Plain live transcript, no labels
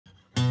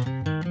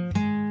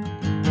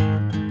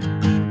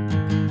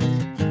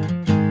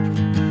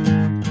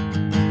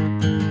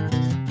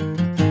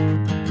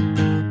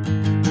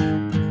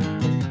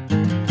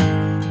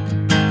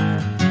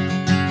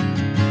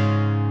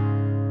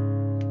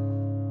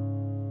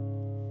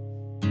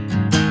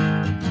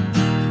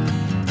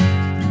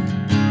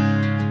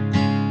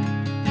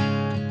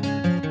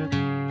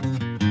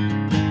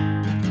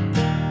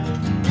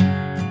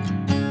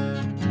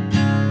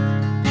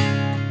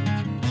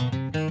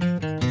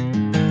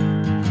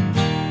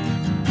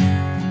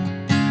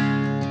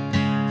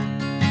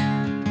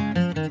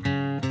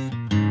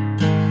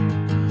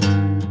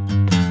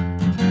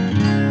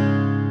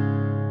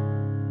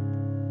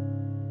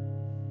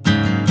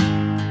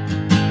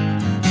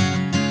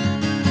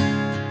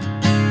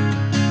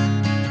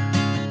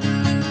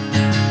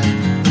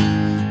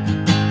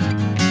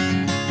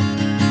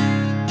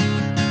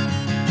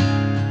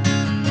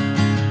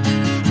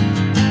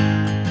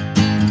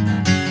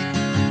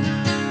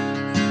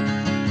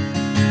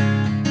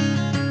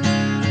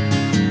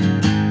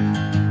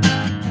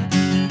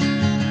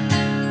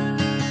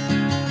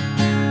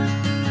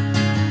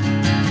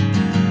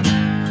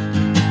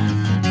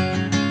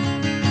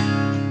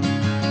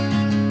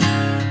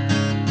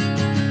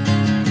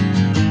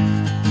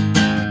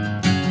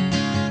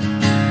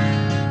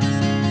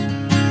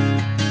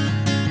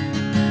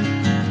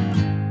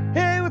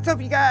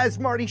guys,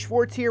 Marty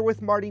Schwartz here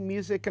with Marty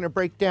Music, and a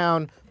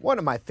breakdown one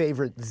of my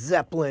favorite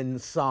Zeppelin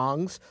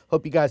songs.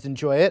 Hope you guys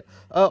enjoy it.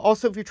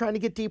 Also, if you're trying to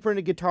get deeper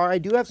into guitar, I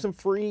do have some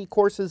free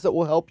courses that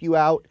will help you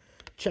out.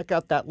 Check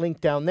out that link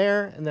down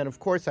there. And then, of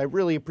course, I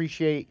really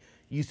appreciate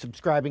you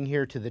subscribing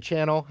here to the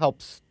channel.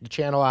 Helps the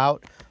channel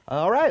out.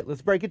 All right,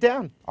 let's break it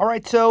down. All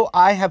right, so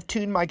I have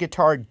tuned my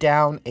guitar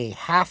down a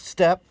half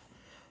step.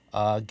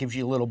 Gives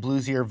you a little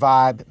bluesier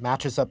vibe.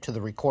 Matches up to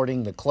the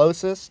recording the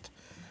closest.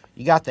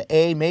 You got the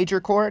A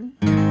major chord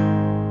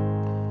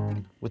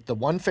with the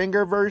one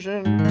finger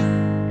version.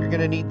 You're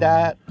gonna need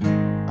that.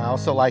 I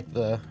also like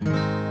the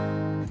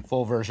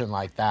full version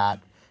like that.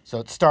 So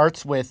it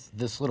starts with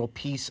this little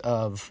piece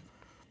of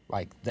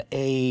like the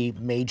A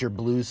major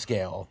blues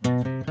scale.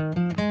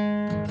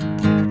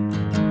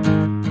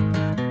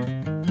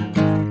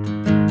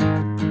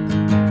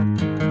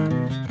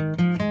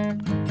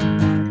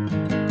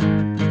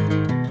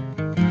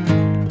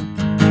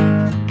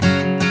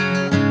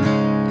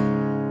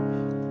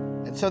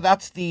 So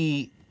that's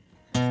the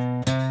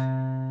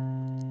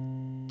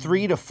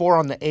 3 to 4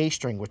 on the A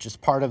string, which is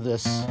part of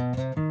this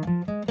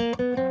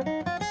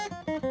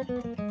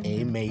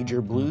A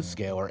major blues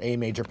scale, or A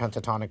major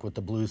pentatonic with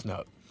the blues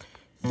note.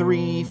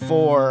 3,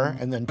 4,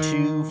 and then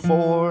 2,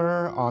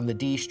 4 on the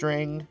D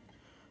string.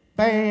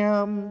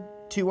 Bam!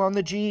 2 on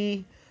the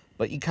G,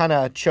 but you kind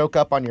of choke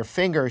up on your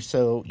finger,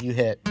 so you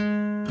hit.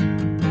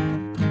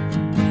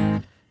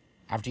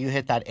 After you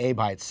hit that A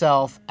by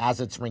itself,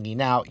 as it's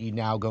ringing out, you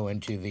now go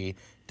into the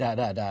da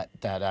da da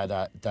da da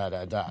da da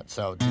da da.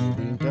 So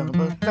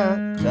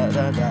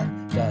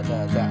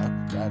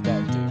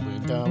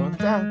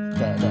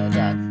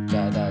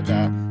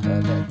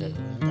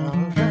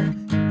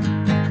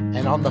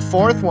and on the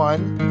fourth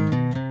one,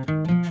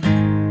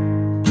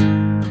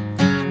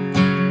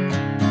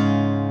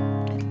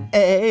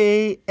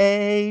 A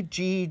A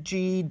G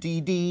G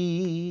D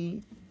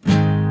D.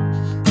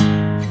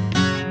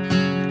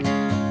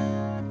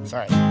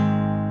 Sorry.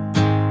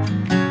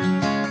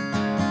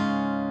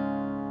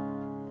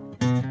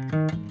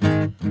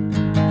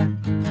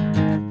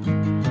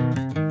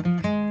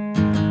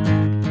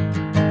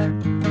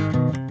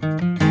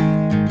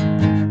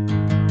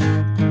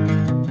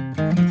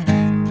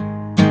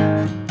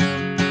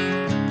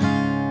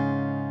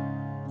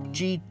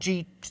 G,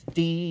 G,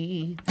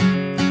 D.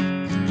 And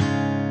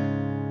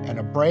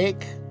a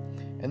break.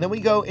 And then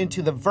we go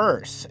into the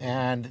verse,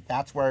 and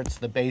that's where it's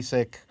the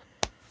basic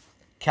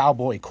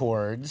cowboy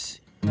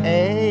chords.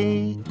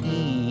 A,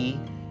 E,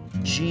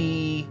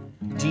 G,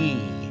 D.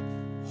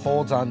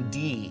 Holds on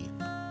D.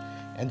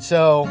 And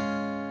so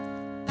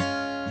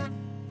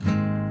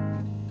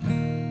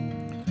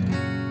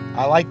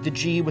I like the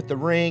G with the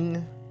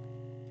ring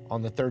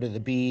on the 3rd of the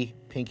B,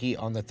 pinky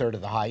on the 3rd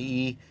of the high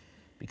E,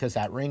 because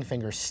that ring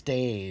finger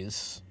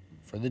stays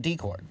for the D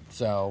chord.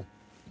 So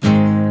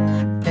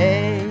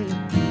A,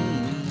 E,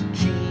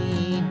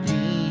 G,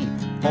 D.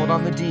 Hold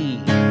on the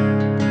D.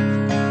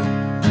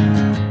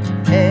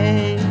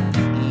 A, E,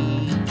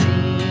 G, D.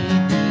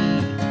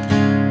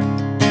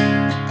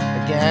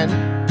 Again.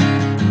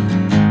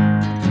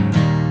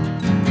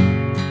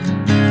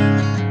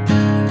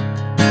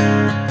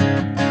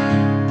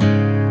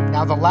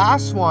 Now the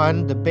last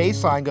one, the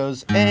bass line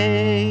goes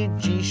A,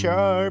 G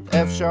sharp,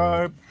 F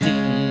sharp, D.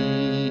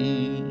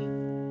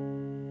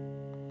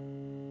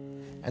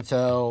 And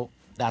so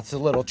that's a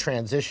little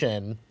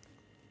transition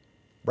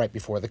right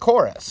before the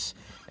chorus.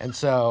 And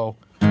so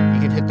you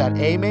can hit that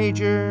A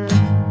major,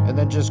 and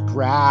then just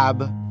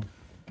grab,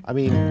 I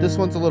mean, this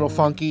one's a little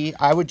funky.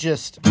 I would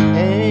just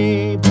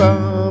A,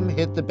 bum,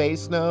 hit the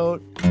bass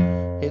note,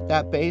 hit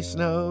that bass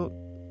note,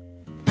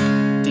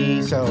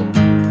 D, so.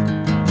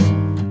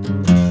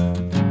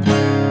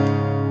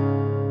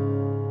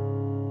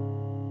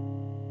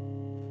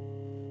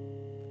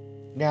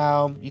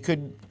 Now, you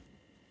could,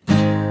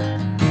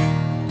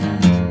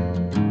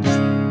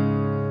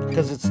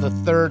 because it's the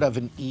 3rd of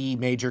an E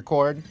major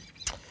chord,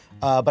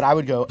 but I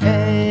would go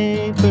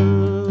A,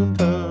 boom,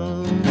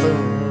 boom,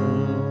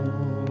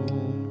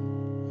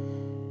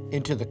 boom,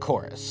 into the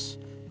chorus.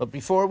 But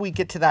before we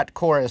get to that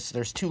chorus,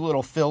 there's 2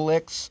 little fill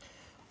licks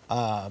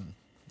that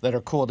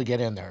are cool to get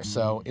in there.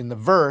 So in the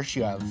verse,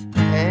 you have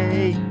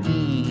A,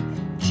 E,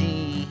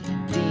 G,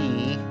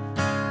 D.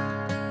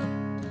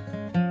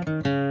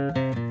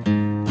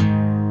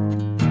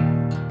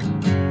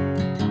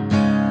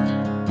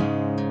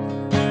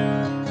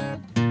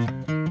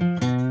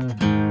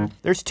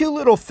 There's 2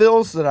 little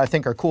fills that I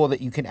think are cool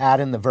that you can add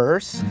in the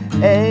verse.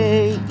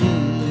 A,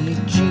 E,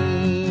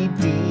 G,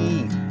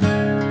 D.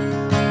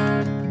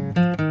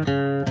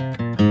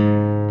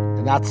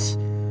 And that's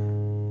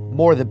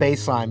more the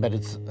bass line, but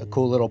it's a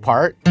cool little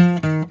part.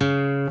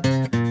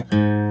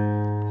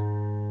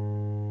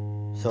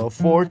 So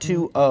 4,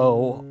 2,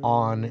 O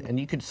on, and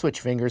you could switch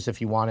fingers if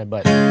you wanted,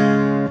 but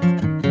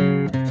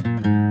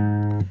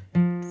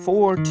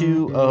 4,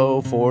 2,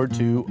 O, 4,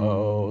 2,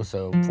 O.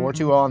 So 4,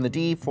 2, O on the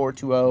D, 4,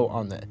 2, O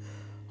on the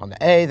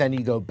A. Then you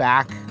go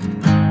back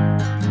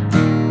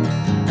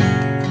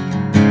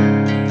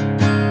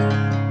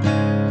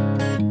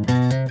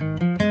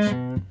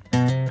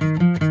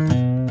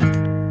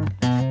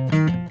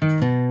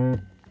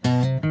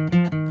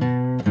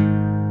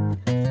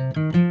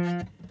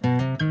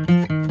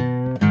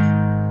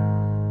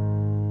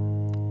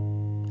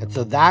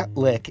So that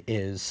lick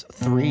is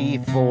 3,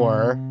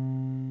 4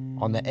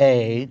 on the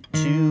A,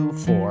 2,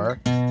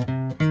 4,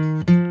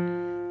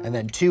 and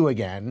then 2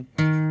 again,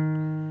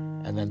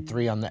 and then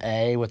 3 on the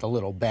A with a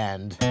little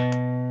bend,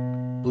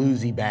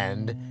 bluesy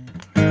bend,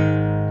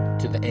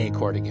 to the A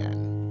chord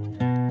again.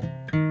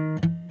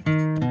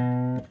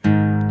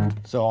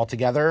 So all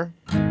together,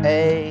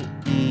 A,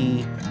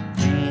 E,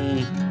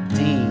 G,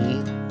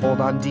 D,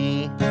 hold on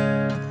D,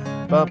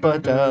 ba ba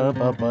da,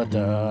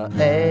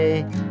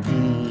 A,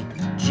 E,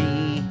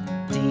 G,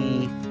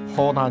 D,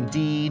 hold on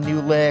D,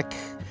 new lick,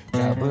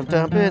 da ba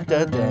da ba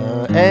da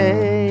da,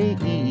 A,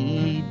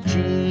 E,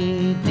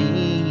 G, D.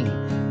 You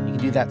can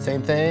do that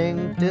same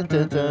thing, da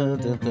da da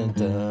da da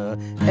da,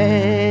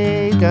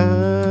 A,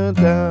 da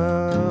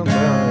da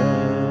da.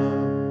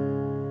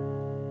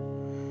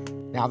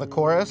 Now the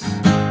chorus.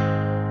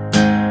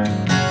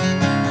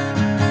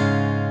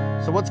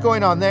 So what's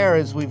going on there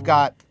is we've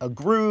got a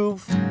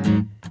groove,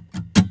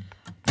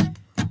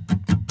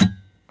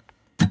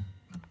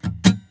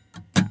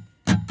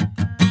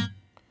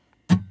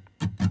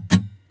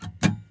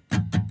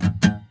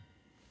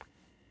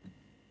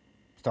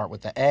 start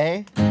with the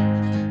A,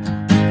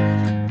 and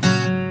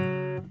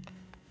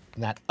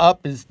that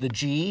up is the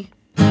G,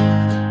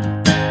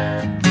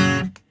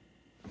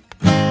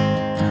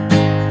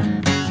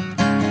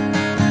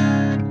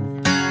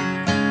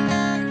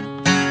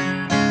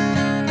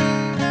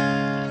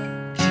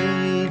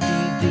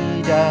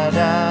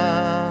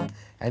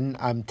 and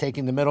I'm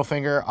taking the middle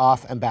finger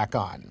off and back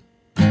on.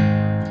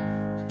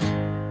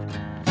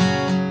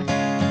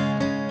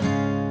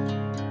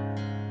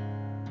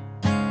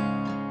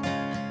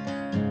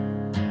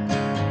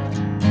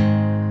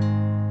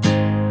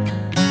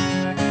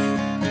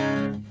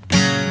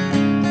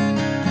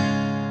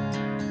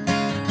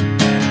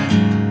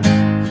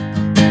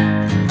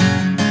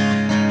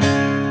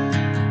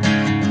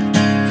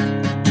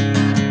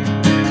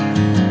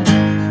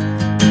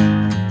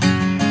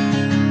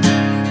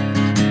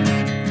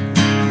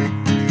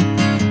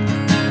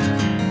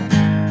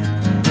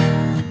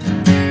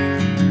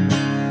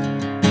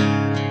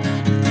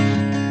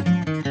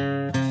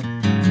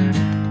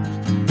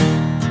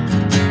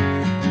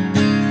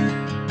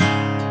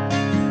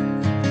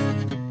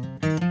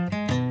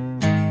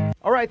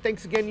 All right,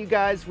 thanks again, you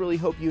guys. Really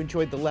hope you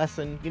enjoyed the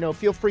lesson. You know,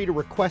 feel free to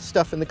request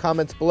stuff in the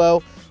comments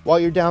below. While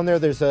you're down there,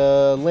 there's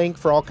a link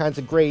for all kinds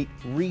of great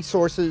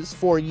resources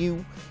for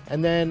you.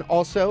 And then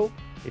also,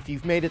 if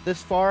you've made it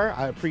this far,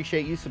 I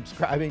appreciate you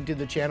subscribing to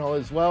the channel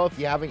as well if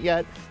you haven't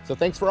yet. So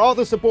thanks for all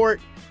the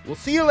support. We'll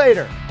see you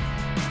later.